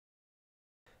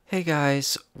Hey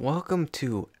guys, welcome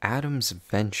to Adam's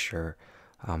Venture,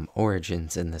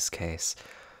 Origins in this case.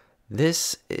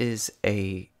 This is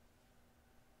a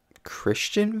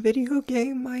Christian video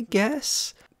game, I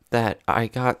guess, that I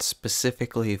got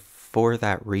specifically for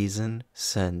that reason,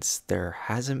 since there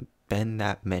hasn't been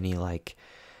that many,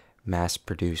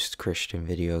 mass-produced Christian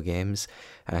video games,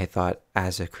 and I thought,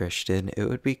 as a Christian, it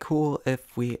would be cool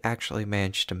if we actually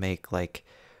managed to make,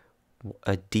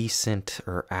 a decent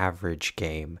or average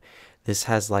game. This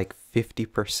has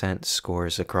 50%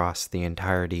 scores across the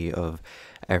entirety of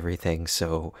everything,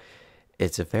 so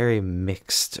it's a very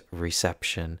mixed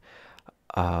reception.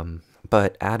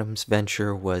 But Adam's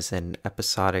Venture was an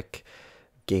episodic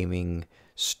gaming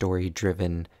story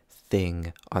driven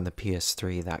thing on the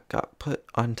PS3 that got put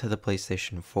onto the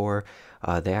PlayStation 4.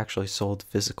 They actually sold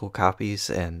physical copies,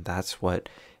 and that's what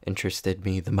interested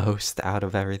me the most out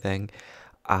of everything.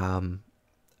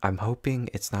 I'm hoping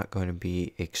it's not going to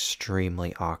be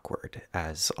extremely awkward,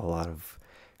 as a lot of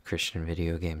Christian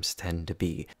video games tend to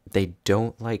be. They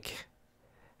don't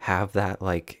have that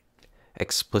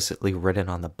explicitly written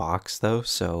on the box though,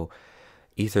 so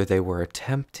either they were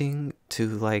attempting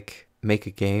to make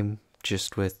a game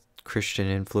just with Christian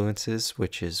influences,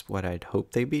 which is what I'd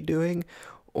hope they'd be doing,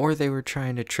 or they were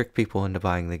trying to trick people into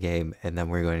buying the game and then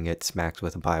we're going to get smacked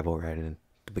with a Bible right in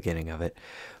the beginning of it.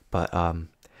 But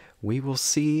we will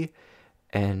see,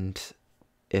 and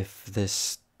if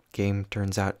this game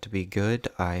turns out to be good,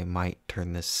 I might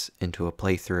turn this into a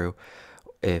playthrough.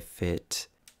 If it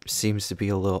seems to be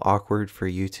a little awkward for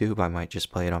YouTube, I might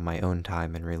just play it on my own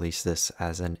time and release this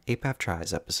as an Apav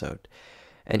Tries episode.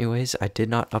 Anyways, I did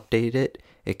not update it.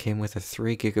 It came with a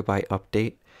 3 GB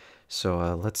update,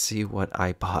 so let's see what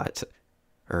I bought.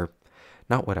 Or,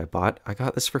 not what I bought, I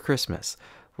got this for Christmas.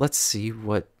 Let's see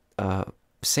what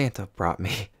Santa brought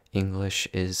me. English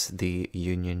is the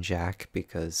Union Jack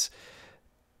because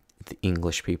the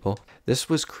English people. This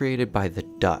was created by the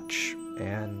Dutch,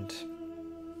 and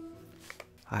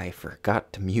I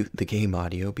forgot to mute the game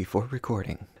audio before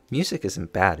recording. Music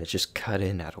isn't bad, it just cut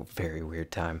in at a very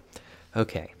weird time.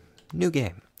 Okay, new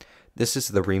game. This is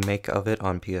the remake of it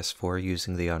on PS4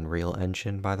 using the Unreal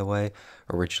Engine, by the way.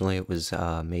 Originally it was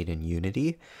made in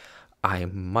Unity. I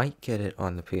might get it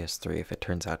on the PS3 if it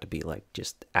turns out to be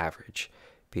just average,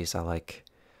 because I like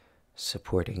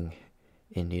supporting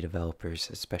indie developers,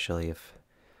 especially if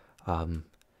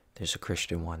there's a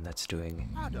Christian one that's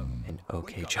doing an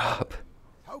okay job.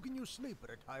 How can you sleep at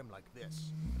a time like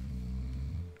this?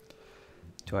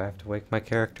 Do I have to wake my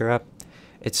character up?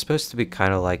 It's supposed to be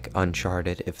kind of like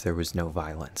Uncharted if there was no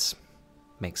violence.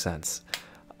 Makes sense.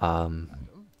 The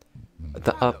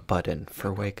up button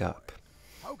for wake up.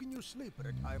 How can you sleep at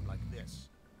a time like this?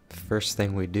 First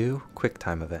thing we do, quick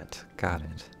time event. Got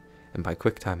it. And by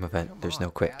quick time event, there's no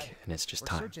quick, and it's just We're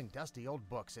time. searching dusty old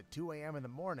books at 2 a.m. in the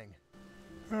morning.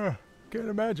 Can't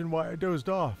imagine why I dozed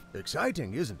off.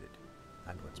 Exciting, isn't it?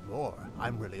 And what's more,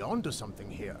 I'm really onto something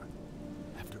here.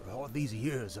 After all these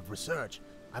years of research,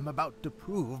 I'm about to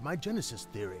prove my Genesis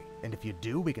theory. And if you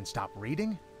do, we can stop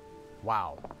reading?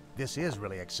 Wow, this is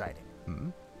really exciting.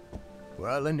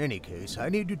 Well, in any case, I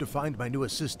need you to find my new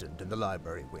assistant in the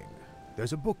library wing.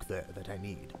 There's a book there that I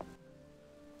need.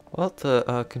 Well,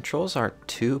 the controls aren't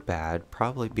too bad,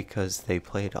 probably because they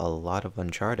played a lot of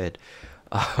Uncharted.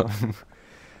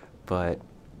 But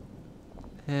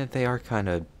they are kind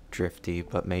of drifty,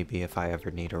 but maybe if I ever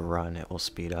need a run, it will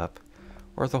speed up.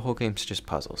 Or the whole game's just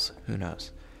puzzles. Who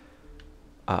knows?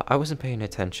 I wasn't paying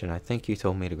attention. I think you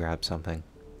told me to grab something.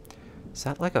 Is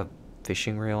that like a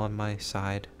fishing reel on my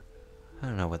side? I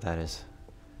don't know what that is.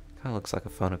 Kind of looks like a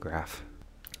phonograph.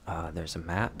 There's a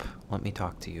map. Let me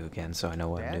talk to you again so I know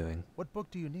what Dad, I'm doing. What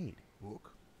book do you need?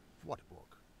 Book? What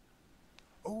book?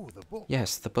 Oh, the book.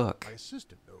 Yes, the book. My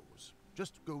assistant knows.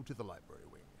 Just go to the library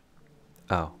wing.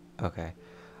 Oh, okay.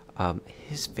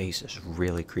 His face is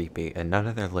really creepy, and none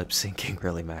of their lip syncing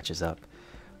really matches up.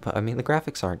 But, I mean, the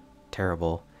graphics aren't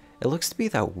terrible. It looks to be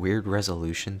that weird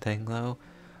resolution thing, though,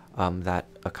 that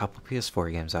a couple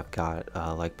PS4 games I've got,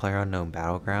 like PlayerUnknown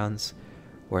Battlegrounds,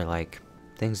 where,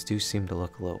 things do seem to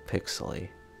look a little pixely,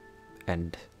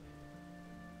 and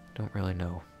don't really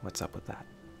know what's up with that.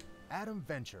 Adam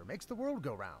Venture makes the world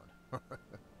go round.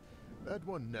 That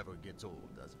one never gets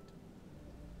old, does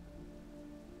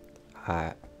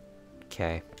it?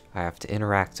 Okay, I have to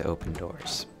interact to open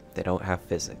doors. They don't have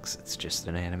physics, it's just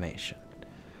an animation.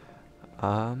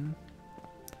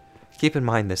 Keep in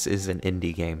mind this is an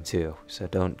indie game too, so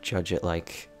don't judge it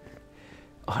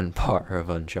on par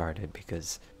of Uncharted,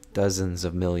 because dozens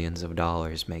of millions of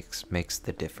dollars makes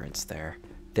the difference there.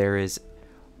 There is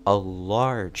a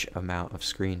large amount of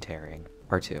screen tearing,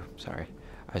 or two, sorry.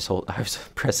 I was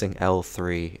pressing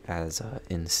L3 as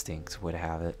instinct would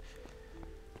have it.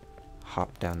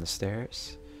 Hop down the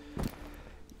stairs.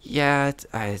 Yeah,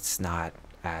 it's not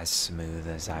as smooth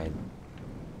as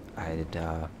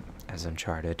as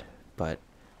Uncharted, but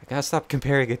I gotta stop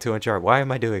comparing it to Uncharted. Why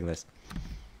am I doing this?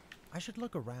 I should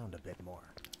look around a bit more.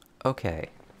 Okay,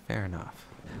 fair enough.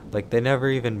 Like, they never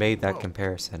even made that Whoa.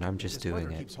 comparison. I'm just This doing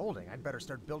weather it. keeps holding. I'd better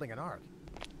start building an ark.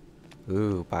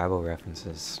 Ooh, Bible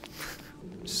references.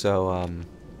 So,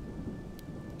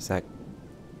 is that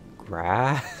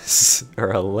grass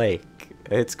or a lake?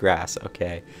 It's grass,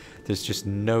 okay. There's just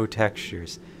no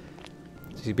textures.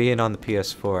 See, being on the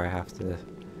PS4, I have to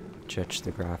judge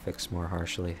the graphics more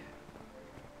harshly.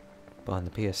 But on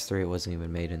the PS3, it wasn't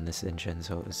even made in this engine,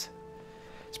 so it's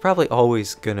probably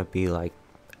always gonna be like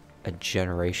a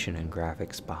generation in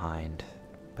graphics behind.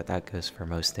 But that goes for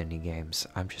most indie games.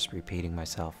 I'm just repeating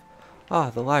myself. Ah,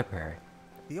 the library.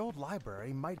 The old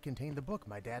library might contain the book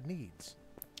my dad needs.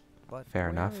 But Fair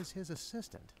enough. where is his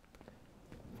assistant?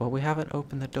 Well, we haven't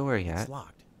opened the door yet. It's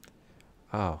locked.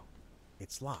 Oh.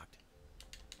 It's locked.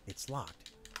 It's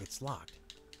locked. It's locked.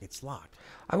 It's locked.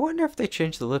 I wonder if they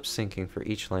changed the lip syncing for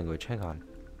each language. Hang on.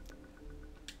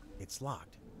 It's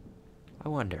locked. I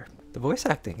wonder. The voice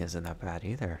acting isn't that bad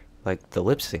either. Like, the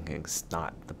lip syncing's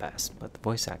not the best, but the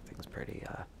voice acting's pretty,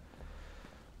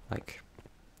 like,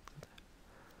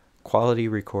 quality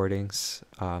recordings.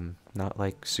 Not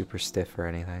like super stiff or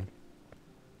anything.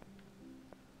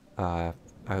 I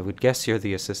would guess you're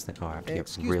the assistant. Oh, I have to get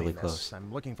Excuse really me, miss. close.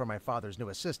 I'm looking for my father's new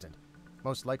assistant.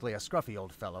 Most likely a scruffy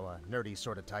old fellow, a nerdy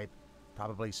sort of type.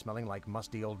 Probably smelling like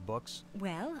musty old books.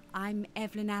 Well, I'm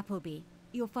Evelyn Appleby,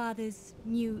 your father's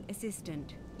new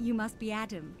assistant. You must be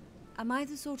Adam. Am I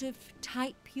the sort of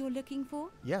type you're looking for?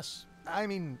 Yes. I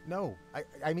mean, no.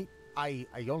 I mean, I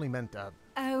only meant,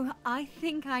 Oh, I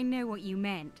think I know what you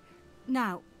meant.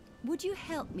 Now, would you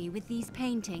help me with these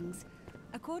paintings?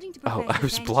 According to Oh, Professor I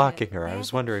was Venture, blocking her. I they're was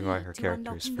the wondering key why her to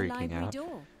character is unlocking the freaking library out.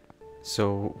 door.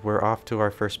 So we're off to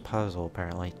our first puzzle,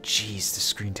 apparently. Jeez, the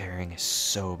screen tearing is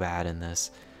so bad in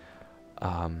this.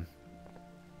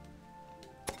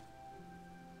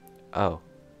 Oh.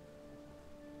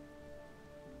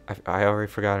 I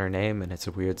already forgot her name, and it's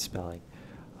a weird spelling.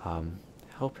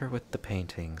 Help her with the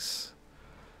paintings.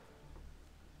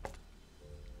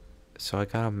 So I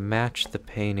gotta match the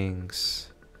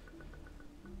paintings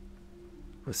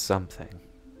with something.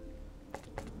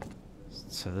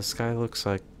 So this guy looks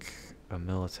like a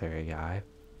military guy.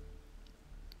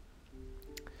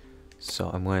 So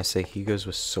I'm gonna say he goes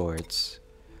with swords.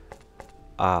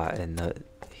 And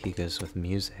he goes with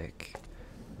music.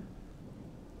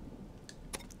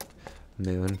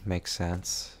 Moon makes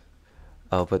sense.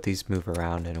 Oh, but these move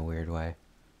around in a weird way.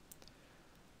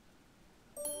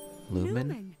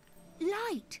 Lumen?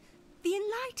 Light! The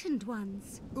enlightened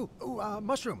ones!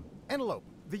 mushroom, antelope,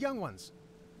 the young ones.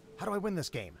 How do I win this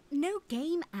game? No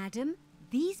game, Adam.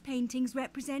 These paintings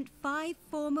represent 5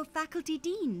 former faculty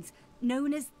deans,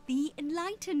 known as the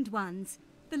Enlightened Ones.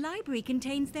 The library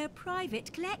contains their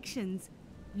private collections.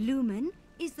 Lumen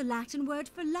is the Latin word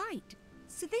for light,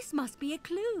 so this must be a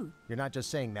clue. You're not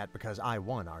just saying that because I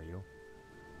won, are you?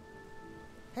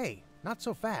 Hey, not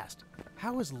so fast.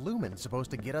 How is Lumen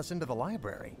supposed to get us into the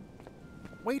library?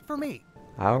 Wait for me.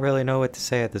 I don't really know what to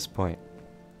say at this point.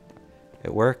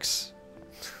 It works.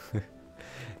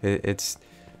 It's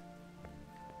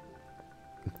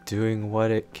doing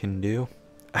what it can do.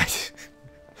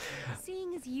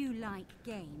 Seeing as you like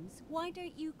games, why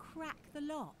don't you crack the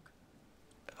lock?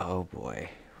 Oh boy,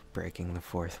 breaking the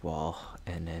fourth wall,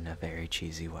 and in a very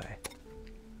cheesy way.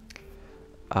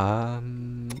 Yeah,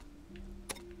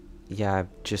 I'm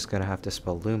just gonna have to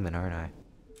spell Lumen, aren't I?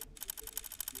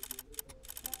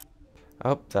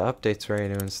 Oh, the update's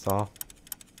ready to install.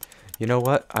 You know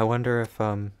what? I wonder if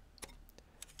the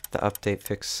update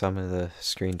fixed some of the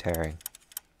screen tearing.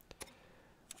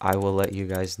 I will let you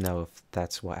guys know if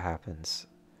that's what happens.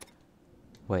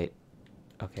 Wait.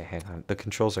 Okay, hang on. The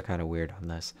controls are kind of weird on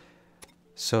this.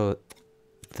 So,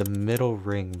 the middle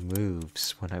ring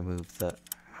moves when I move the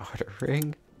outer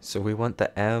ring. So we want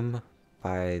the M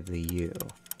by the U.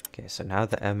 Okay, so now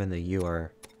the M and the U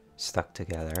are stuck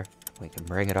together. We can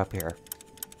bring it up here.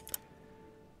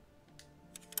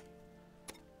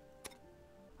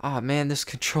 Ah, oh, man, this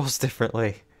controls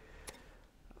differently.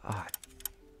 Ah,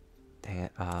 dang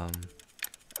it.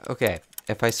 Okay,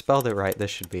 if I spelled it right, this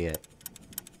should be it.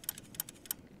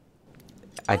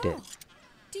 I did. Oh,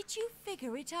 did you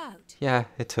figure it out? Yeah,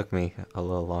 it took me a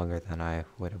little longer than I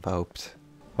would have hoped.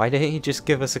 Why didn't he just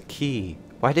give us a key?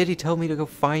 Why did he tell me to go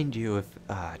find you if...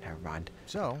 never mind.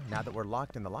 So, now that we're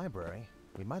locked in the library,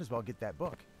 we might as well get that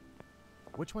book.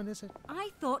 Which one is it? I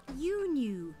thought you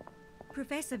knew.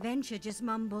 Professor Venture just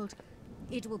mumbled,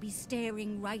 "It will be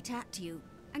staring right at you,"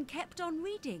 and kept on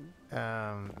reading.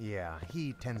 Yeah,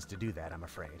 he tends to do that, I'm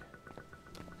afraid.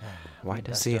 Why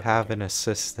does he have an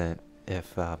assistant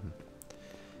if,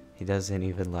 he doesn't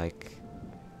even, like,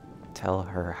 tell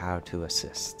her how to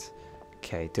assist?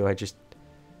 Okay, do I just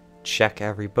check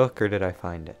every book or did I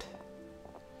find it?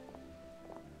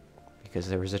 Because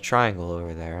there was a triangle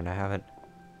over there and I haven't...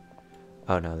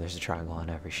 Oh no, there's a triangle on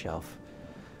every shelf.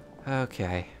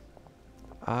 Okay.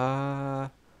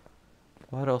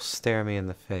 What'll stare me in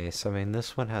the face? I mean,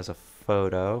 this one has a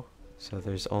photo, so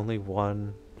there's only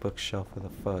one bookshelf with a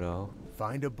photo.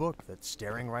 Find a book that's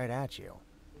staring right at you.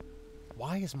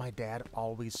 Why is my dad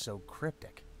always so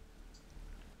cryptic?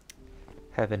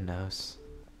 Heaven knows.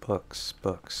 Books,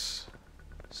 books.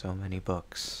 So many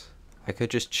books. I could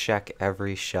just check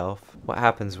every shelf. What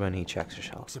happens when he checks a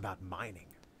shelf? Books about mining.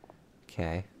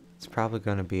 Okay. It's probably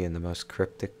going to be in the most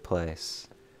cryptic place.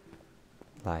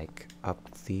 Like, up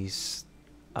these...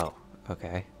 Oh,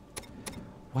 okay.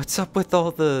 What's up with all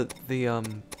the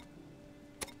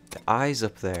eyes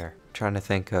up there? I'm trying to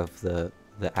think of the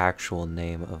actual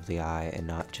name of the eye and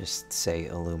not just say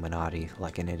Illuminati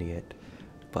like an idiot.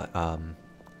 But, oh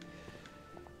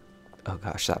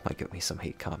gosh, that might give me some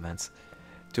hate comments.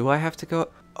 Do I have to go?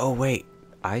 Oh, wait.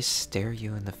 Eyes stare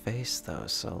you in the face, though,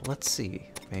 so let's see.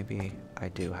 Maybe I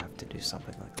do have to do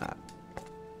something like that.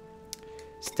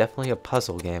 It's definitely a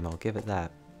puzzle game, I'll give it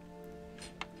that.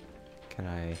 Can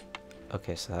I...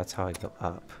 Okay, so that's how I go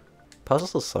up.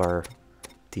 Puzzles are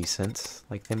decent.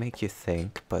 Like, they make you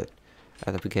think, but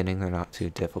at the beginning they're not too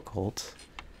difficult.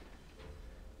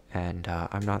 And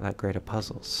I'm not that great at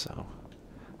puzzles, so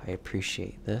I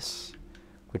appreciate this.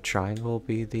 Would triangle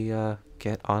be the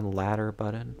get on ladder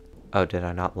button? Oh, did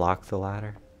I not lock the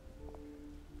ladder?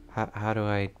 How do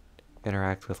I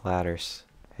interact with ladders?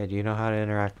 Hey, do you know how to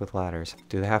interact with ladders?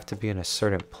 Do they have to be in a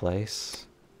certain place?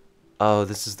 Oh,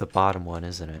 this is the bottom one,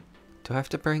 isn't it? Do I have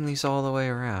to bring these all the way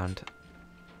around?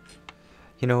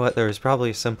 You know what? There was probably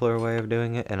a simpler way of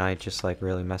doing it, and I just, like,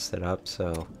 really messed it up,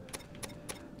 so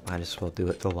might as well do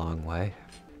it the long way.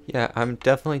 Yeah, I'm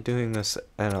definitely doing this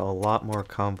in a lot more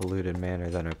convoluted manner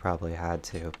than I probably had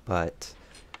to, but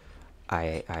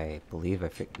I believe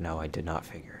no, I did not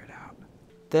figure it out.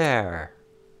 There!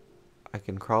 I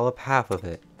can crawl up half of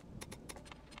it.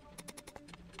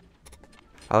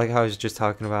 I like how I was just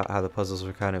talking about how the puzzles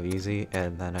were kind of easy,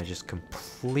 and then I just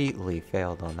completely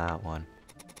failed on that one.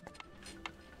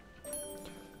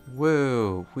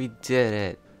 Woo! We did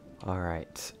it!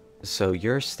 Alright, so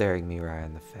you're staring me right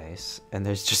in the face, and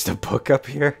there's just a book up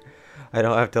here? I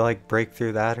don't have to, like, break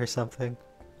through that or something?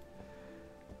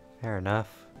 Fair enough.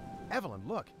 Evelyn,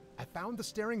 look! I found the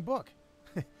staring book.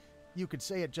 You could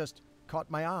say it just caught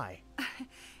my eye.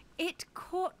 It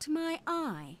caught my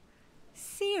eye?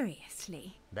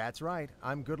 Seriously? That's right.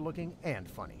 I'm good-looking and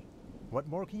funny. What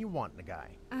more can you want in a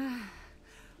guy?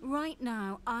 Right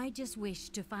now, I just wish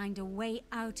to find a way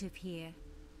out of here.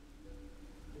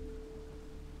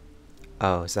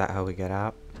 Oh, is that how we get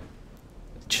out?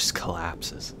 It just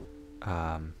collapses.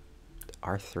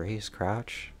 R3 is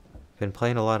crouch. Been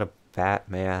playing a lot of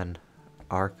Batman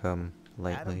Arkham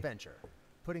lately. Adam Venture,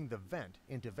 putting the vent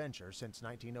into Venture since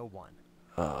 1901.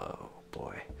 Oh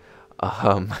boy.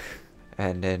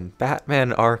 And in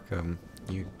Batman Arkham,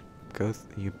 you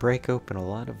break open a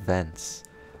lot of vents.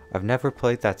 I've never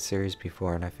played that series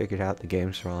before, and I figured out the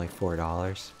games were only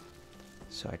 $4,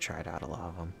 so I tried out a lot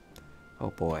of them.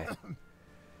 Oh boy.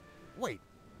 Wait,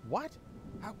 what?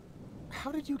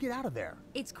 How did you get out of there?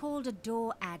 It's called a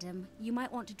door, Adam. You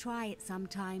might want to try it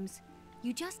sometimes.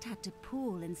 You just had to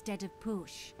pull instead of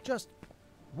push. Just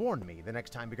warn me the next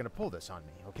time you're gonna pull this on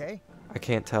me, okay? I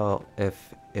can't tell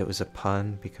if it was a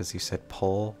pun because you said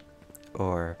pull,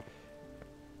 or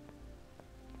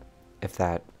if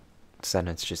that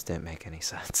sentence just didn't make any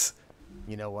sense.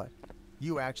 You know what?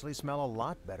 You actually smell a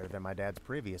lot better than my dad's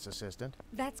previous assistant.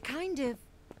 That's kind of,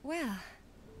 well,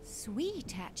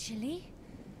 sweet, actually.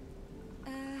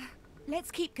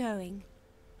 Let's keep going.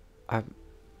 I'm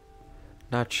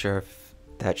not sure if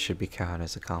that should be counted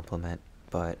as a compliment,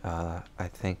 but I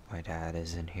think my dad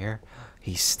is in here.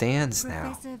 He stands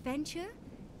now. Professor Venture?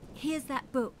 Here's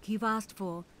that book you've asked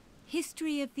for.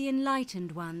 History of the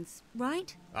Enlightened Ones,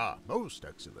 right? Ah, most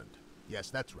excellent. Yes,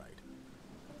 that's right.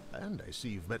 And I see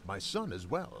you've met my son as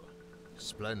well.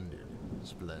 Splendid,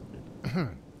 splendid.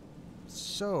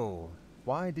 So,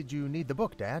 why did you need the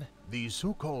book, Dad? These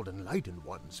so-called enlightened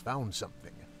ones found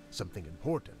something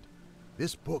important.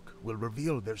 This book will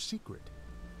reveal their secret.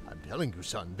 I'm telling you,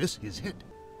 son, this is it.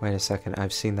 Wait a second,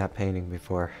 I've seen that painting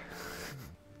before.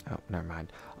 Oh, never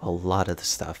mind. A lot of the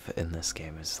stuff in this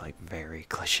game is like very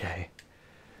cliche.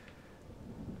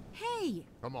 Hey!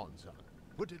 Come on, son.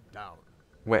 Put it down.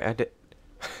 Wait, I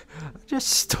just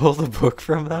stole the book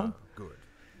from them? Good.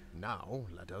 Now,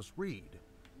 let us read.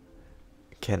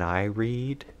 Can I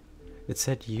read? It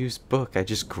said use book. I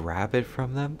just grab it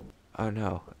from them? Oh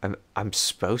no. I'm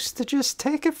supposed to just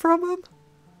take it from them?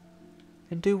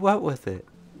 And do what with it?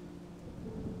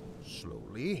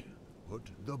 Slowly, put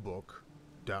the book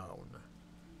down.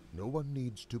 No one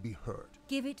needs to be hurt.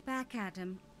 Give it back,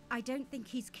 Adam. I don't think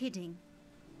he's kidding.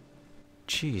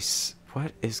 Jeez,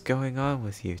 what is going on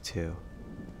with you two?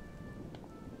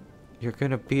 You're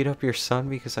gonna beat up your son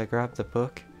because I grabbed the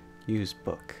book? Use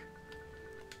book.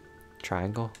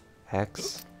 Triangle?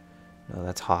 X? No,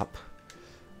 that's hop.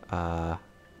 Oh,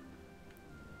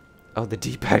 the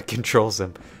D-pad controls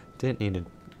him. Didn't need to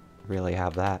really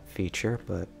have that feature,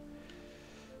 but...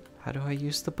 How do I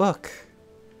use the book?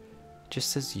 It just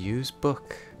says use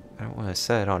book. I don't want to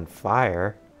set it on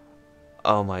fire.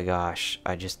 Oh my gosh,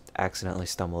 I just accidentally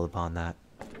stumbled upon that.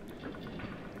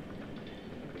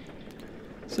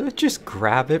 So just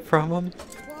grab it from him?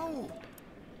 Whoa!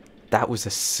 That was a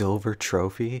silver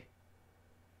trophy?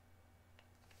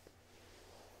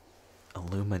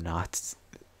 Illuminato?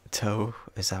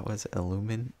 Is that what's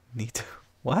Illuminito?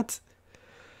 What?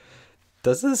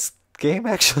 Does this game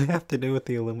actually have to do with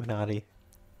the Illuminati?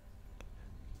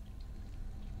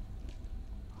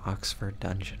 Oxford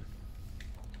Dungeon.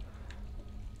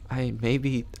 I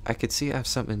could see it have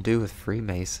something to do with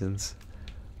Freemasons.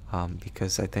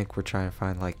 Because I think we're trying to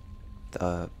find like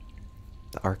the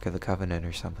Ark of the Covenant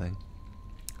or something.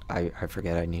 I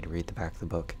forget, I need to read the back of the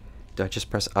book. Do I just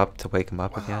press up to wake him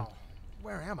up again?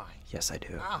 Where am I? Yes, I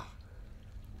do. Ah,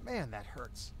 man, that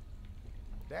hurts.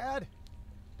 Dad?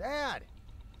 Dad!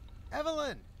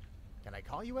 Evelyn! Can I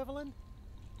call you Evelyn?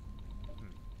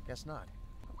 Guess not.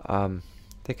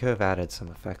 They could have added some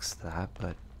effects to that,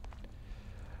 but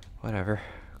whatever.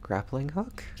 Grappling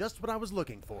hook? Just what I was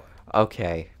looking for.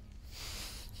 Okay.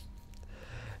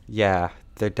 Yeah,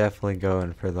 they're definitely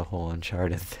going for the whole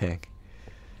Uncharted thing.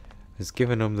 I was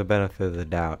giving them the benefit of the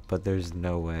doubt, but there's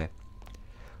no way.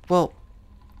 Well,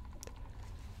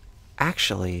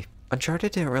 actually,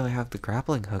 Uncharted didn't really have the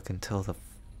grappling hook until the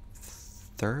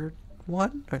third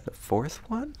one? Or the fourth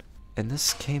one? And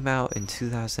this came out in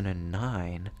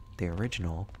 2009, the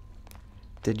original.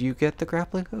 Did you get the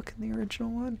grappling hook in the original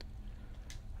one?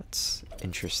 That's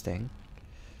interesting.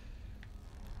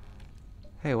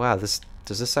 Hey, wow, does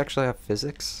this actually have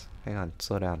physics? Hang on,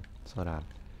 slow down, slow down.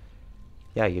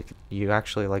 Yeah, you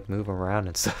actually like move around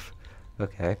and stuff.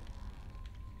 Okay.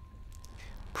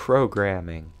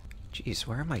 Programming. Jeez,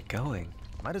 where am I going?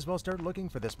 Might as well start looking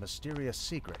for this mysterious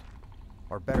secret.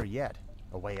 Or better yet,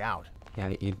 a way out.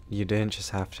 Yeah, you didn't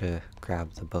just have to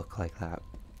grab the book like that.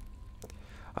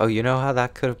 Oh, you know how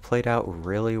that could have played out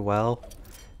really well?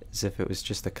 As if it was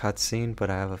just a cutscene, but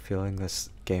I have a feeling this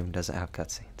game doesn't have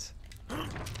cutscenes. I'm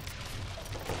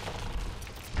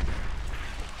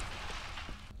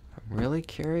really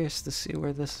curious to see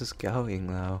where this is going,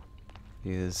 though.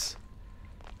 Because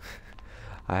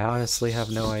I honestly have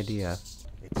no idea.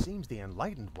 It seems the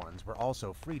enlightened ones were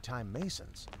also free-time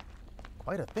masons.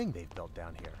 Quite a thing they've built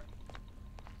down here.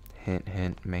 Hint,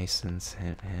 hint, Masons,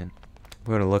 hint, hint.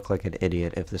 I'm gonna look like an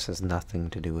idiot if this has nothing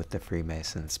to do with the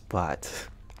Freemasons, but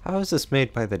how is this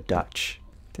made by the Dutch?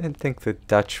 Didn't think the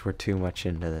Dutch were too much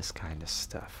into this kind of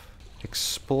stuff.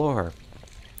 Explore.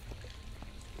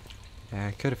 Yeah,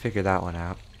 I could have figured that one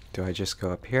out. Do I just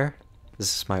go up here? Is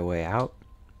this my way out?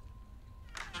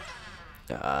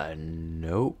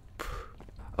 Nope.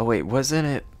 Oh wait, wasn't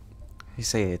it? You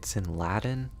say it's in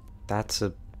Latin? That's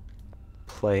a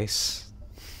place.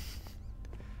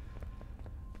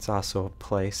 It's also a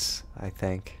place, I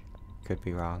think. Could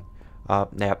be wrong.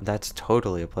 Yep, that's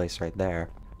totally a place right there.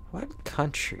 What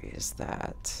country is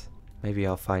that? Maybe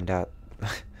I'll find out. I'll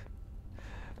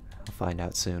find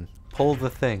out soon. Pull the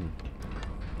thing.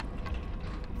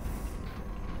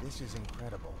 This is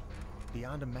incredible.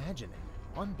 Beyond imagining.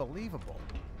 Unbelievable.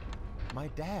 My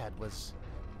dad was...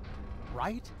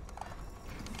 right?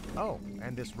 Oh,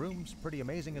 and this room's pretty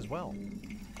amazing as well.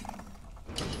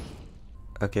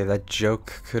 Okay, that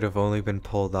joke could have only been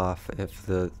pulled off if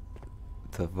the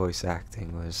voice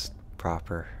acting was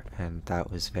proper, and that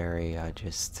was very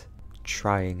just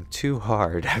trying too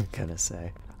hard, I'm gonna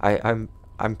say. I'm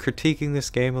critiquing this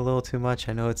game a little too much.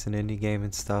 I know it's an indie game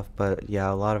and stuff, but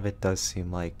yeah, a lot of it does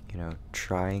seem like, you know,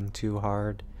 trying too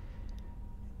hard.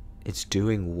 It's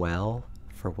doing well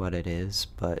for what it is,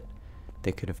 but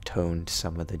they could have toned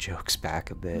some of the jokes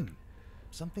back a bit.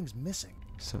 Something's missing.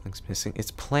 Something's missing.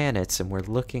 It's planets, and we're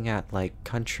looking at like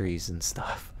countries and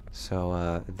stuff.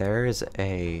 So there is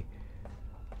a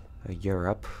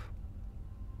Europe.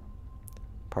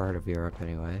 Part of Europe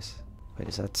anyways. Wait,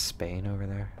 is that Spain over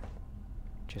there?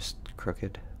 Just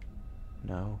crooked?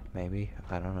 No, maybe?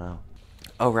 I don't know.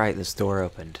 Oh right, this door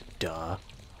opened. Duh.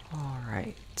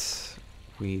 Alright.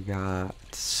 We got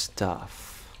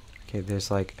stuff. Okay,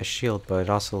 there's like a shield, but it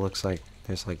also looks like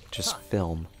there's like just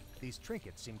film. These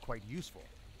trinkets seem quite useful.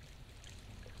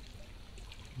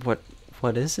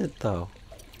 What is it though?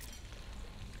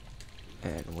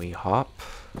 And we hop.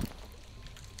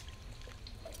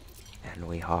 And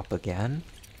we hop again.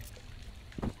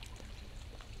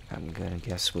 I'm gonna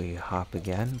guess we hop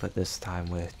again, but this time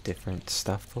with different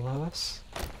stuff below us.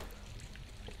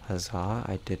 Huzzah,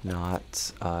 I did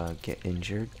not get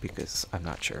injured because I'm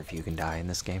not sure if you can die in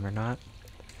this game or not.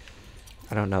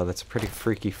 I don't know, that's a pretty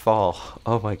freaky fall.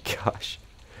 Oh my gosh.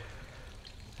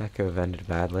 That could have ended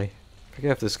badly. I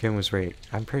forget if this game was rate.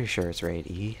 I'm pretty sure it's rate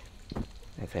E.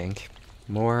 I think.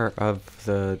 More of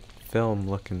the film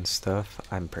looking stuff.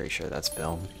 I'm pretty sure that's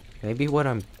film. Maybe what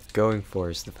I'm going for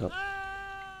is the film.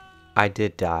 I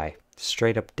did die.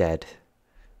 Straight up dead.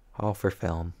 All for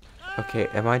film. Okay,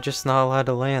 am I just not allowed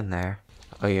to land there?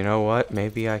 Oh, you know what?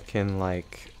 Maybe I can,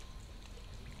 like,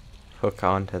 hook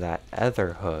onto that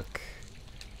other hook.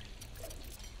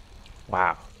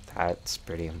 Wow, that's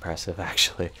pretty impressive,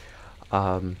 actually.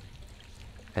 And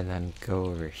then go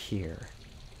over here.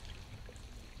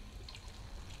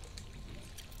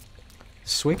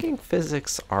 Swinging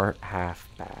physics aren't half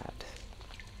bad.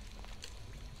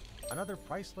 Another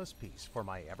priceless piece for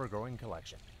my ever-growing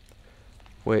collection.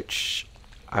 Which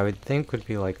I would think would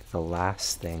be like the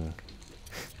last thing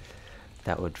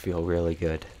that would feel really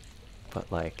good.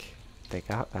 But like, they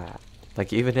got that.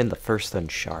 Like even in the first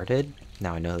Uncharted,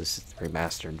 now I know this is the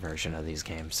remastered version of these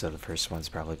games, so the first one's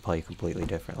probably played completely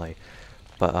differently.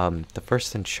 But the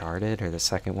first Uncharted or the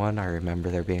second one, I remember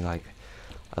there being like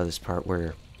this part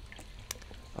where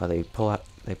they pull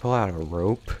out a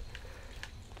rope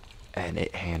and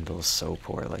it handles so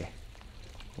poorly.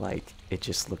 Like it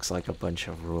just looks like a bunch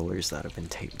of rulers that have been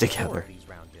taped together. These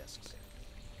round discs.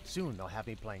 Soon they'll have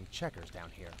me playing checkers down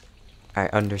here. I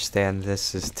understand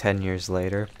this is 10 years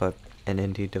later, but an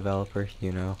indie developer,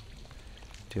 you know,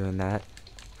 doing that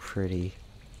pretty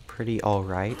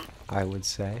alright, I would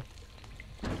say.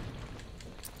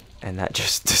 And that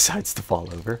just decides to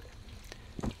fall over.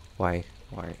 Why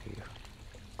are you?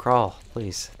 Crawl,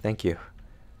 please. Thank you.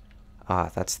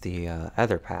 Ah, that's the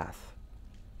other path.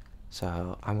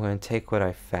 So I'm going to take what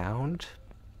I found,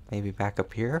 maybe back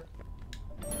up here.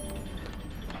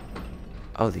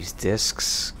 Oh, these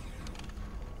discs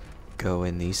go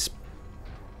in these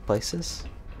places?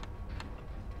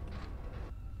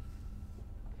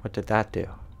 What did that do?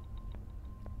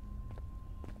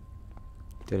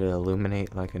 Did it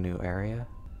illuminate like a new area?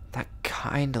 That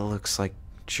kind of looks like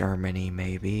Germany,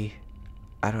 maybe.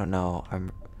 I don't know.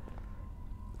 I'm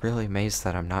really amazed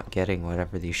that I'm not getting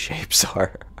whatever these shapes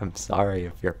are. I'm sorry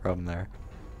if you're from there.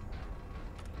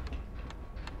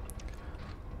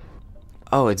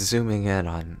 Oh, it's zooming in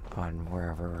on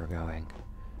wherever we're going.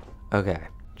 Okay,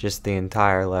 just the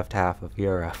entire left half of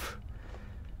Europe.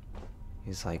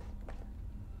 He's like,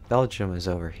 Belgium is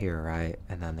over here, right?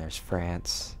 And then there's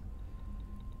France.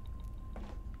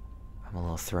 I'm a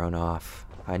little thrown off.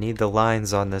 I need the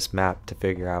lines on this map to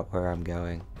figure out where I'm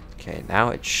going. Okay, now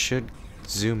it should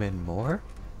zoom in more.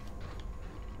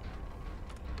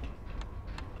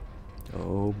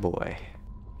 Oh boy.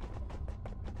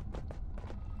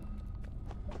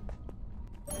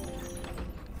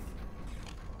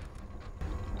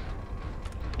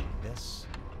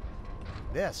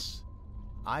 This.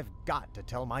 I've got to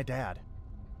tell my dad.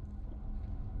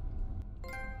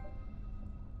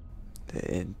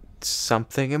 It's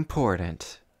something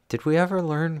important. Did we ever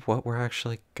learn what we're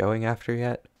actually going after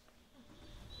yet?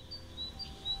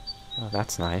 Oh,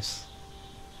 that's nice.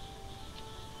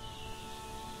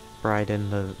 Brighten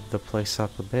the place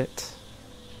up a bit.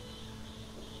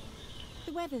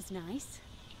 The weather's nice.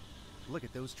 Look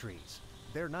at those trees.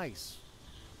 They're nice,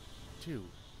 too.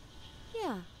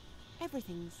 Yeah,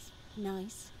 everything's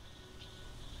nice.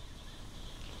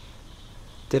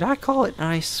 Did I call it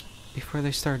nice before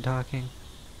they started talking?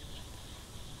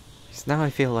 Because now I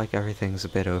feel like everything's a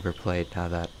bit overplayed now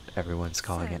that everyone's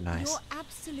calling it nice. You're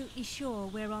absolutely sure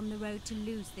we're on the road to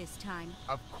lose this time?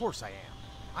 Of course I am.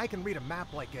 I can read a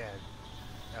map like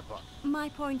a book. My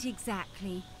point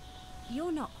exactly.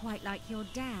 You're not quite like your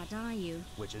dad, are you?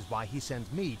 Which is why he sends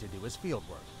me to do his field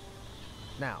work.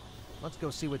 Now, let's go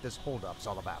see what this holdup's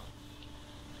all about.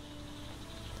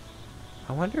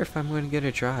 I wonder if I'm going to get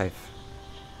a drive.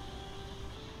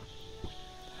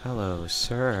 Hello,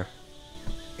 sir.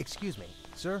 Excuse me,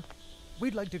 sir.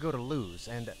 We'd like to go to Luz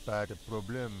and... Pas de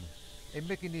problème. A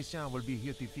mechanicien will be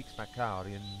here to fix my car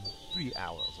in 3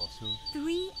 hours or so.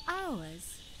 3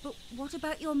 hours? But what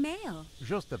about your mail?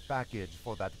 Just a package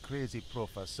for that crazy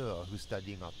professor who's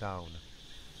studying our town.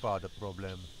 Pas de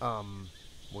problème.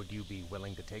 Would you be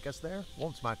willing to take us there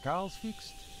once my car's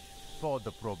fixed? Pas de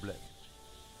problème.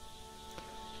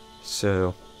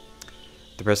 So,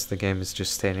 the rest of the game is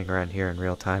just standing around here in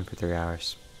real time for 3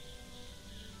 hours.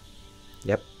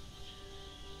 Yep.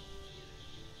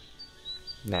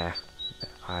 Nah,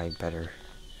 I better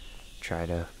try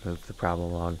to move the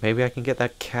problem along. Maybe I can get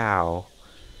that cow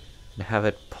and have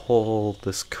it pull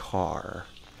this car.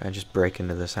 Can I just break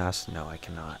into this house? No, I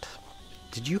cannot.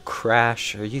 Did you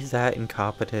crash? Are you that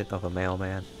incompetent of a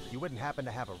mailman? You wouldn't happen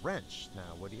to have a wrench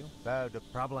now, would you? Pas de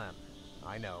problème.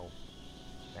 I know.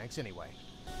 Thanks anyway.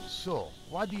 So,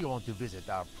 why do you want to visit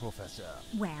our professor?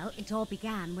 Well, it all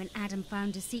began when Adam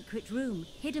found a secret room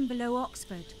hidden below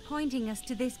Oxford, pointing us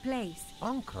to this place.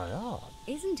 Incroyable.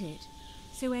 Isn't it?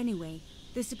 So anyway,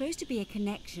 there's supposed to be a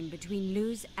connection between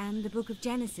Luz and the Book of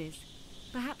Genesis.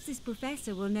 Perhaps this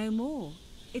professor will know more.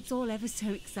 It's all ever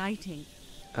so exciting.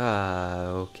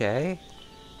 Okay.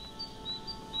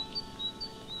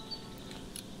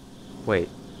 Wait,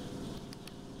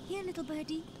 Here, little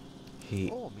birdie.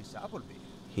 Oh, Miss Appleby.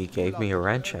 he gave me a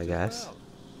wrench, I guess.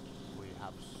 We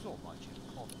have so much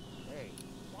in common. Hey,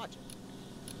 watch it.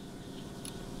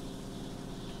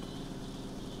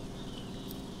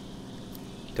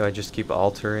 Do I just keep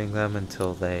altering them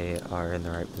until they are in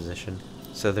the right position?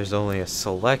 So there's only a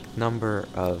select number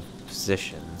of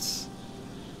positions.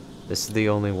 This is the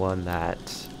only one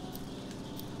that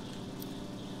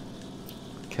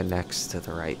connects to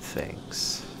the right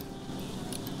things.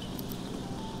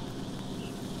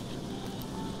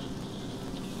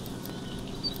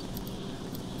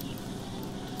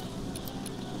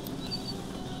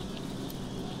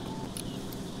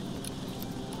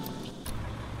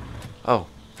 Oh,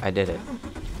 I did it.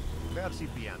 Merci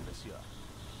bien, monsieur.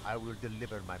 I will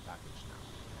deliver my package now.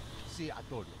 See, I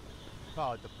told you.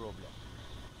 Pas de problème.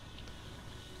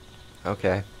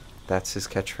 Okay, that's his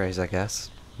catchphrase, I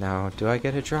guess. Now, do I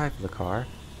get to drive the car?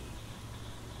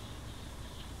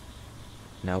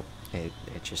 Nope, it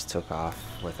just took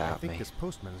off I without think me. this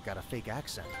postman's got a fake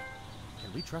accent.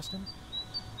 Can we trust him?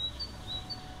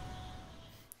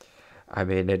 I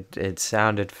mean, it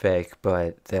sounded fake,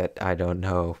 but that I don't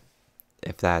know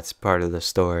if that's part of the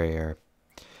story or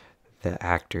the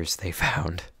actors they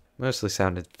found. Mostly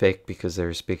sounded fake because they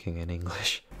were speaking in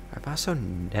English. I've also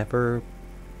never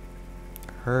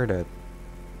heard a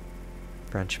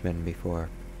Frenchman before,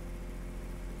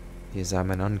 because I'm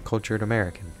an uncultured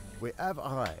American. We have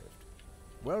arrived.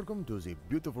 Welcome to the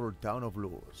beautiful town of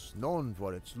Luz, known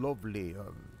for its lovely,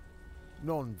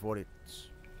 known for its,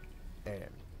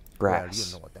 Grass. Well,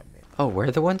 you know what that means. Oh, we're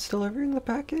the ones delivering the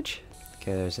package?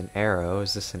 Okay, there's an arrow.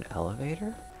 Is this an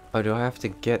elevator? Oh, do I have to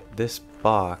get this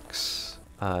box?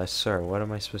 Sir, what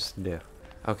am I supposed to do?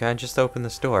 Okay, I just open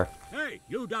this door. Hey,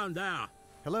 you down there.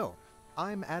 Hello,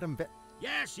 I'm Adam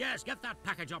Yes, get that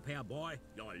package up here, boy.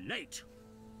 You're late.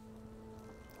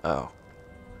 Oh.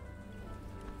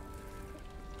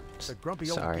 The grumpy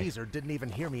old Sorry. geezer didn't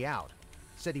even hear me out.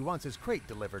 Said he wants his crate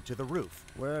delivered to the roof.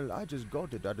 Well, I just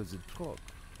got it out of the truck.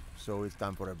 So it's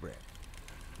time for a break.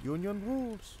 Union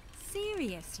rules.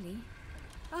 Seriously?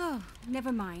 Oh,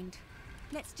 never mind.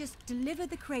 Let's just deliver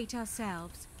the crate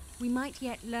ourselves. We might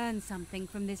yet learn something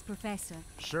from this professor.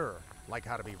 Sure, like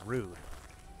how to be rude.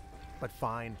 But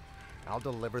fine, I'll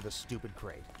deliver the stupid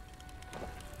crate.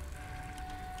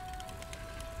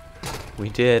 We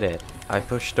did it. I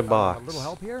pushed a box. A little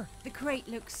help here? The crate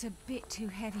looks a bit too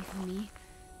heavy for me,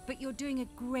 but you're doing a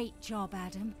great job,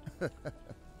 Adam.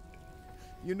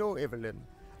 You know, Evelyn,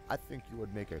 I think you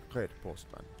would make a great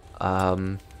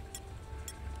postman.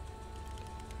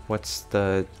 What's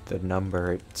the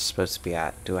number it's supposed to be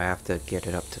at? Do I have to get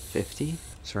it up to 50?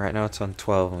 So right now it's on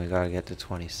 12 and we gotta get to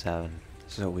 27.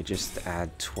 So we just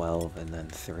add 12 and then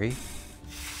 3.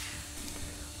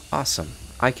 Awesome.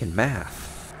 I can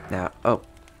math. Now, oh,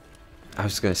 I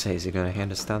was gonna say, is he gonna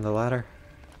hand us down the ladder?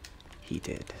 He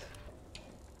did.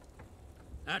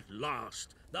 At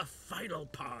last, the final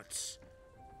parts.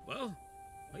 Well,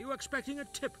 are you expecting a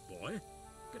tip, boy?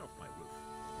 Get off my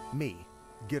roof. Me?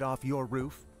 Get off your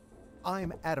roof?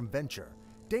 I'm Adam Venture.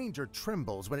 Danger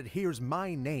trembles when it hears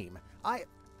my name.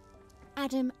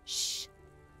 Adam, shh.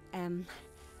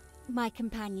 My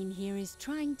companion here is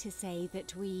trying to say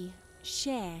that we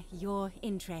share your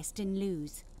interest in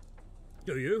Luz.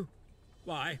 Do you?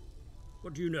 Why?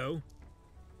 What do you know?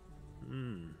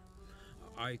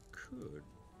 I could.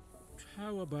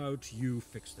 How about you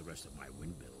fix the rest of my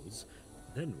windmills,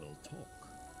 then we'll talk.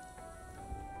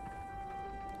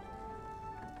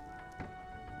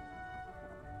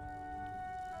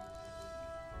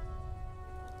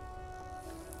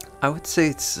 I would say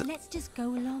it's Let's just go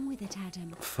along with it,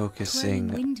 Adam. focusing.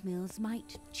 Twirling windmills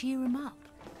might cheer him up.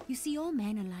 You see, all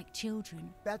men are like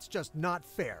children. That's just not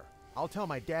fair. I'll tell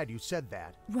my dad you said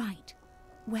that. Right.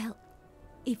 Well,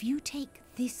 if you take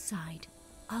this side,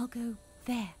 I'll go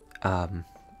there.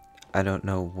 I don't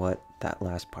know what that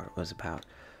last part was about.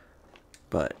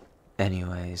 But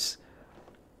anyways,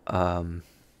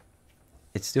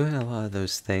 it's doing a lot of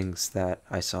those things that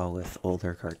I saw with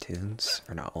older cartoons,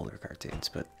 or not older cartoons,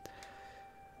 but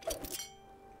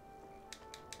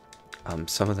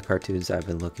some of the cartoons I've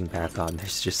been looking back on,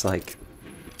 there's just like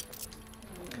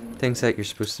things that you're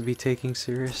supposed to be taking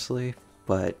seriously,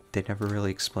 but they never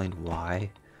really explained why.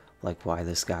 Like why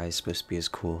this guy is supposed to be as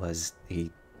cool as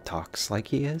he talks like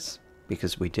he is,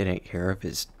 because we didn't hear of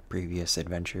his previous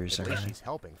adventures or At least anything. she's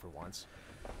helping for once.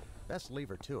 Best leave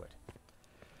her to it.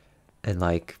 And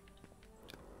like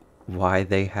why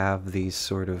they have these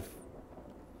sort of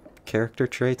character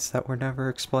traits that were never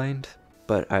explained.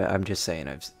 But I'm just saying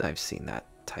I've seen that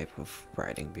type of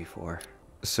writing before.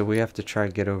 So we have to try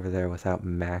to get over there without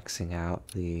maxing out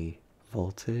the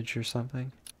voltage or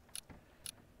something?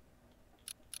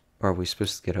 Or are we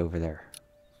supposed to get over there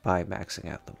by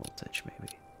maxing out the voltage,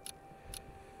 maybe?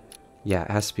 Yeah,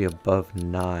 it has to be above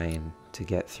 9 to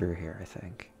get through here, I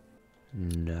think.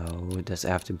 No, it does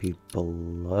have to be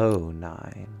below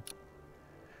 9.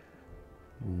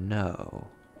 No.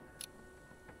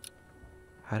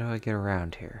 How do I get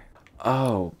around here?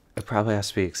 Oh, it probably has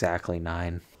to be exactly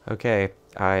 9. Okay,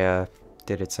 I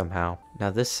did it somehow. Now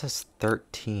this says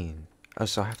 13. Oh,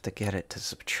 so I have to get it to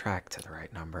subtract to the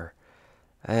right number.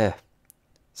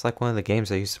 It's like one of the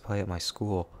games I used to play at my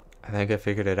school. I think I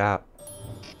figured it out.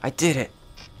 I did it!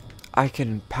 I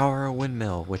can power a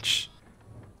windmill, which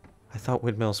I thought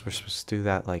windmills were supposed to do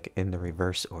that like in the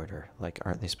reverse order. Like,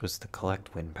 aren't they supposed to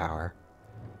collect wind power?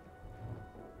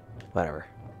 Whatever.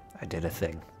 I did a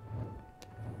thing.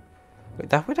 Wait,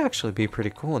 that would actually be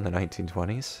pretty cool in the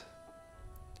 1920s.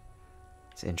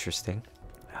 It's interesting.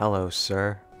 Hello,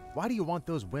 sir. Why do you want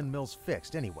those windmills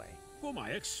fixed anyway? For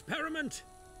my experiment.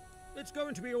 It's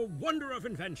going to be a wonder of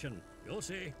invention. You'll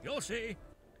see, you'll see.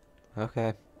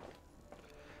 Okay.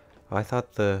 Oh, I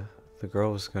thought the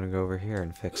girl was gonna go over here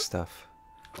and fix stuff.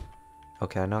 Oh,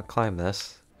 can I not climb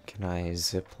this? Can I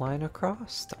zip line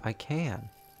across? I can.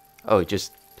 Oh, it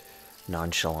just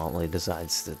nonchalantly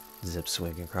decides to zip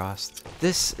swing across.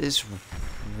 This is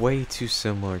way too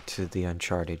similar to the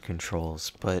Uncharted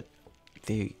controls, but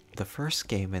the first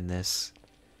game in this,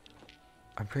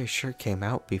 I'm pretty sure came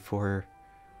out before.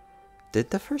 Did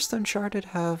the first Uncharted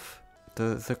have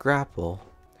the grapple?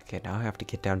 Okay, now I have to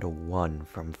get down to 1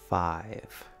 from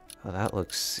 5. Oh, that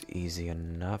looks easy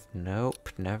enough. Nope,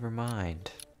 never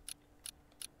mind.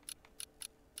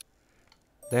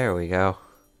 There we go.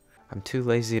 I'm too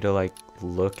lazy to like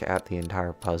look at the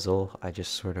entire puzzle. I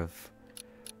just sort of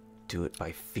do it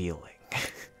by feeling.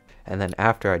 And then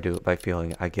after I do it by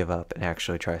feeling, I give up and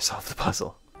actually try to solve the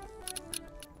puzzle.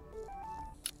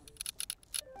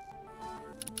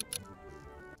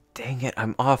 Dang it,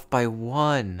 I'm off by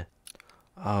 1.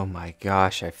 Oh my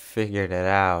gosh, I figured it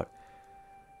out.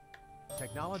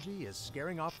 Technology is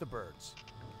scaring off the birds.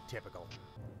 Typical.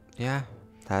 Yeah,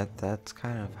 that's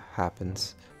kind of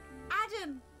happens.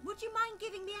 Adam, would you mind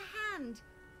giving me a hand?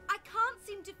 I can't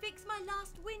seem to fix my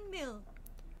last windmill.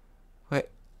 Wait,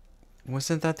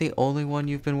 wasn't that the only one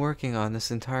you've been working on this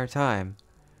entire time?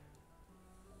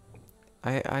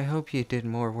 I hope you did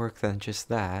more work than just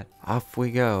that. Off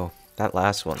we go. That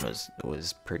last one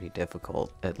was pretty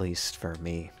difficult, at least for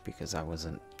me, because I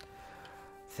wasn't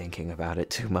thinking about it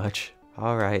too much.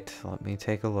 Alright, let me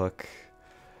take a look.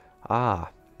 Ah,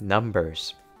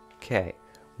 numbers. Okay,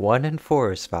 1 and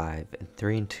 4 is 5, and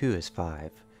 3 and 2 is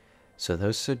 5. So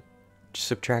those should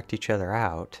subtract each other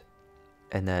out,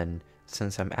 and then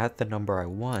since I'm at the number I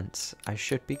want, I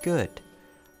should be good.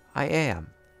 I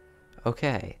am.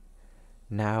 Okay,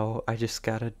 now I just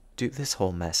gotta do this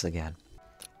whole mess again.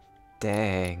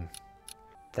 Dang,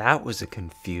 that was a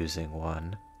confusing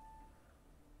one.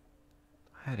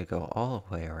 I had to go all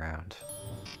the way around.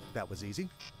 That was easy.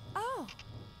 Oh,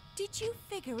 did you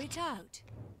figure it out?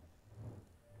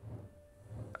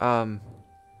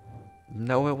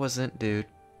 No it wasn't, dude.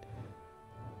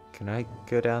 Can I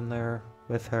go down there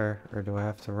with her, or do I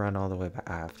have to run all the way back?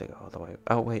 I have to go all the way.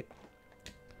 Oh, wait.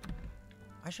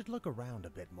 I should look around a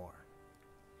bit more.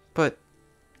 But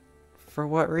For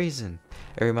what reason?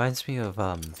 It reminds me of,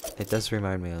 it does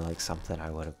remind me of like something I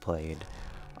would have played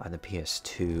on the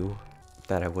PS2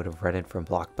 that I would have rented from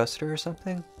Blockbuster or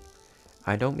something.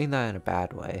 I don't mean that in a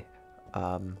bad way.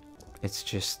 It's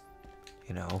just,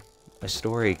 you know, a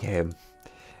story game.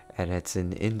 And it's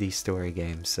an indie story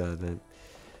game, so the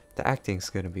acting's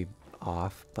gonna be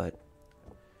off, but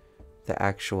the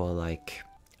actual, like,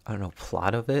 I don't know,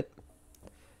 plot of it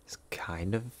is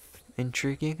kind of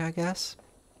intriguing, I guess.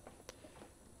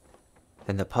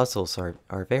 And the puzzles are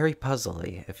very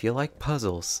puzzly. If you like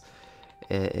puzzles,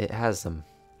 it has them.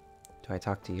 Do I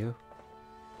talk to you?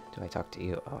 Do I talk to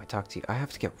you? Oh, I talk to you. I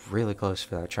have to get really close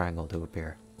for that triangle to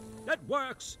appear. That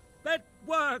works! That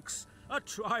works! A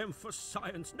triumph for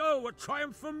science! No, a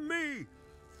triumph for me!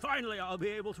 Finally, I'll be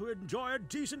able to enjoy a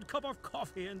decent cup of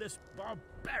coffee in this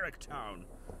barbaric town.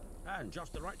 And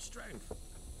just the right strength.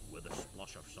 With a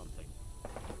splosh of something,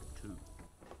 too.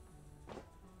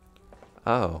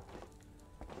 Oh.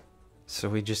 So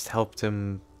we just helped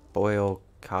him boil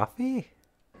coffee?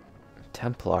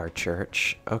 Templar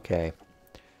Church. Okay.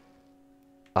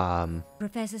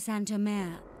 Professor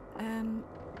Santomere,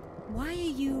 why are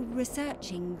you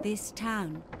researching this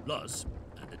town? Luz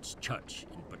and its church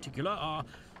in particular are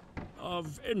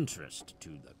of interest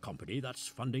to the company that's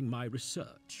funding my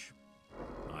research.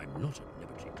 I'm not at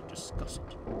liberty to discuss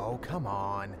it. Oh, come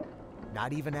on.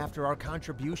 Not even after our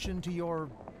contribution to your,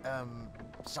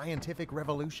 scientific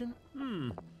revolution?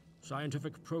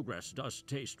 Scientific progress does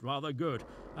taste rather good,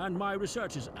 and my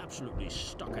research is absolutely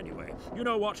stuck anyway. You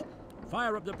know what?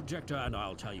 Fire up the projector and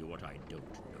I'll tell you what I don't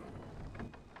know.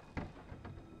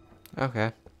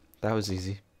 Okay. That was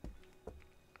easy.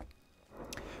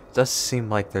 Does seem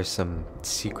like there's some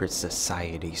secret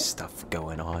society stuff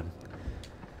going on.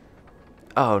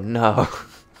 Oh no.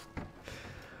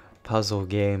 Puzzle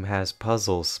game has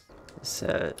puzzles. It's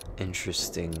an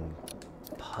interesting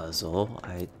puzzle.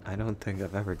 I don't think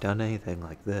I've ever done anything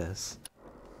like this.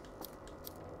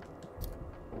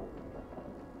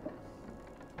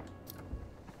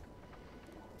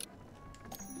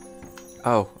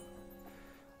 Oh.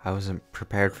 I wasn't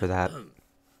prepared for that.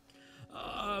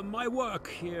 My work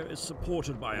here is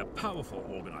supported by a powerful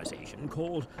organization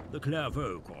called the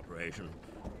Clairvaux Corporation.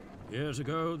 Years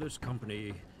ago, this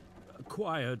company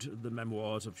acquired the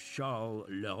memoirs of Charles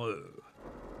Leroux,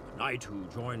 a knight who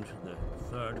joined the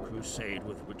Third Crusade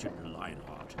with Richard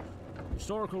Lionheart.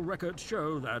 Historical records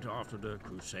show that after the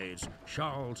Crusades,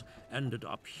 Charles ended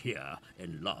up here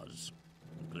in Luz,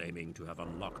 claiming to have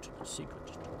unlocked the secret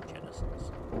to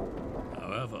Genesis.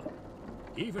 However,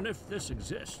 even if this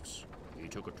exists, he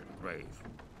took it to the grave.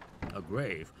 A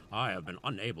grave I have been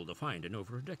unable to find in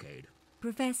over a decade.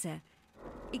 Professor,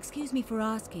 excuse me for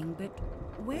asking, but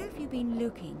where have you been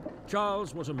looking?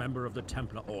 Charles was a member of the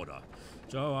Templar Order,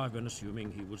 so I've been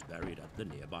assuming he was buried at the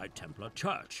nearby Templar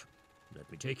Church.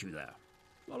 Let me take you there.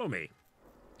 Follow me.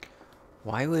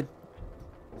 Why would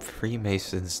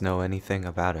Freemasons know anything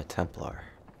about a Templar?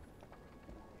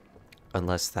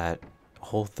 Unless that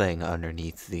whole thing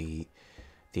underneath the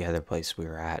other place we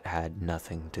were at had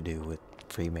nothing to do with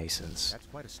Freemasons. That's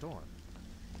quite a storm.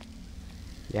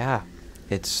 Yeah,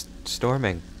 it's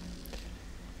storming.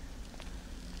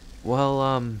 Well,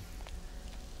 I'm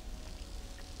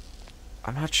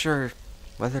not sure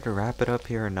whether to wrap it up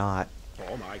here or not.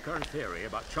 For my current theory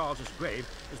about Charles's grave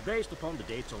is based upon the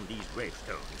dates on these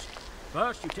gravestones.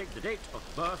 First, you take the date of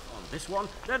birth on this one,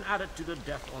 then add it to the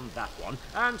death on that one,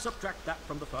 and subtract that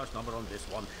from the first number on this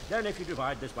one. Then if you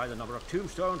divide this by the number of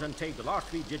tombstones and take the last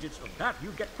 3 digits of that,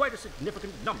 you get quite a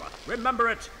significant number. Remember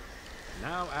it!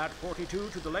 Now add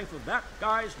 42 to the length of that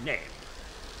guy's name.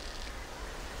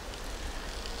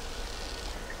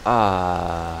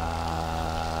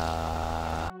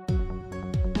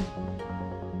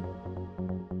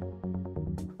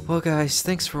 Well guys,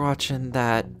 thanks for watching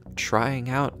that trying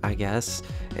out, I guess.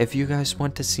 If you guys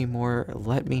want to see more,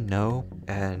 let me know,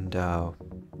 and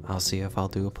I'll see if I'll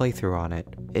do a playthrough on it.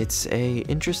 It's a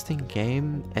interesting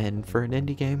game, and for an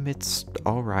indie game, it's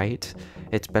alright.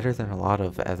 It's better than a lot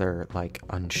of other, like,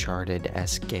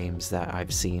 Uncharted-esque games that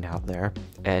I've seen out there,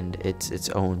 and it's its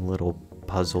own little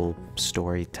puzzle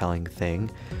storytelling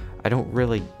thing. I don't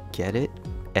really get it,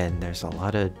 and there's a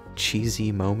lot of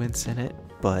cheesy moments in it,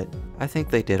 but I think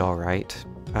they did alright.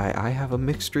 I have a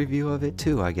mixed review of it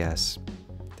too, I guess.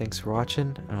 Thanks for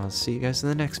watching, and I'll see you guys in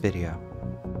the next video.